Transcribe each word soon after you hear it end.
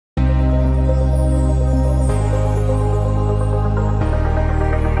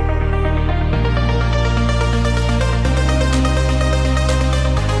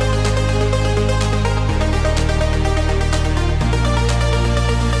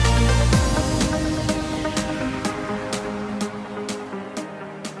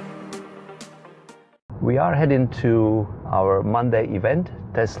We are heading to our Monday event,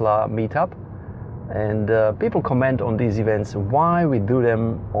 Tesla Meetup, and people comment on these events why we do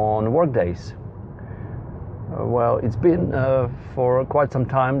them on work days. Well, it's been for quite some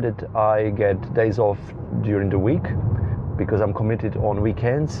time that I get days off during the week because I'm committed on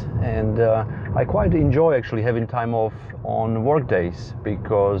weekends, and I quite enjoy actually having time off on work days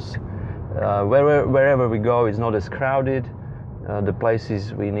because wherever we go it's not as crowded. The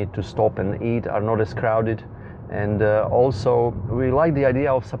places we need to stop and eat are not as crowded, and also we like the idea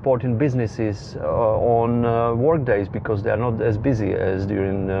of supporting businesses on work days because they are not as busy as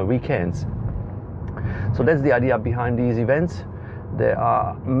during weekends. So that's the idea behind these events. There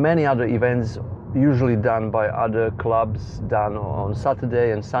are many other events usually done by other clubs done on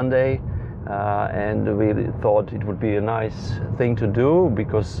Saturday and Sunday, and we thought it would be a nice thing to do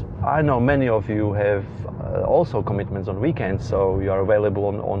because I know many of you have also commitments on weekends, so you are available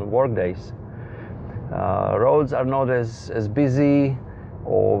on work days. Roads are not as busy,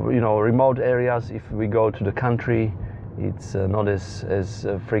 or remote areas. If we go to the country, it's not as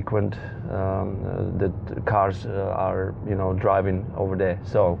frequent that cars are driving over there.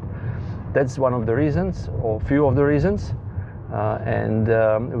 So that's one of the reasons, or few of the reasons. And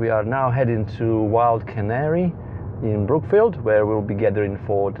we are now heading to Wild Canary in Brookfield, where we'll be gathering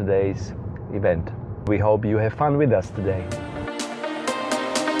for today's event. We hope you have fun with us today.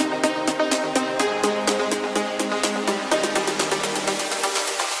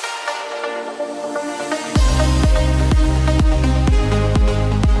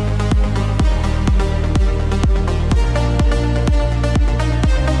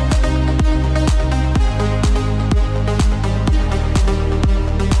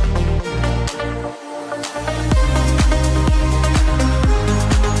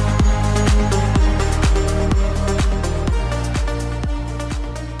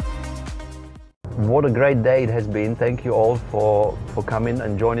 What a great day it has been. Thank you all for coming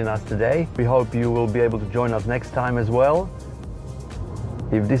and joining us today. We hope you will be able to join us next time as well.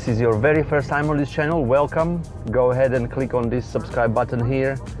 If this is your very first time on this channel, welcome. Go ahead and click on this subscribe button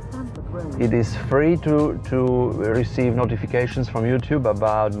here. It is free to receive notifications from YouTube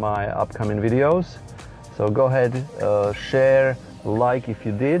about my upcoming videos. So go ahead, share, like if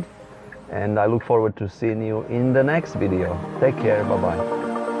you did, and I look forward to seeing you in the next video. Take care, bye-bye.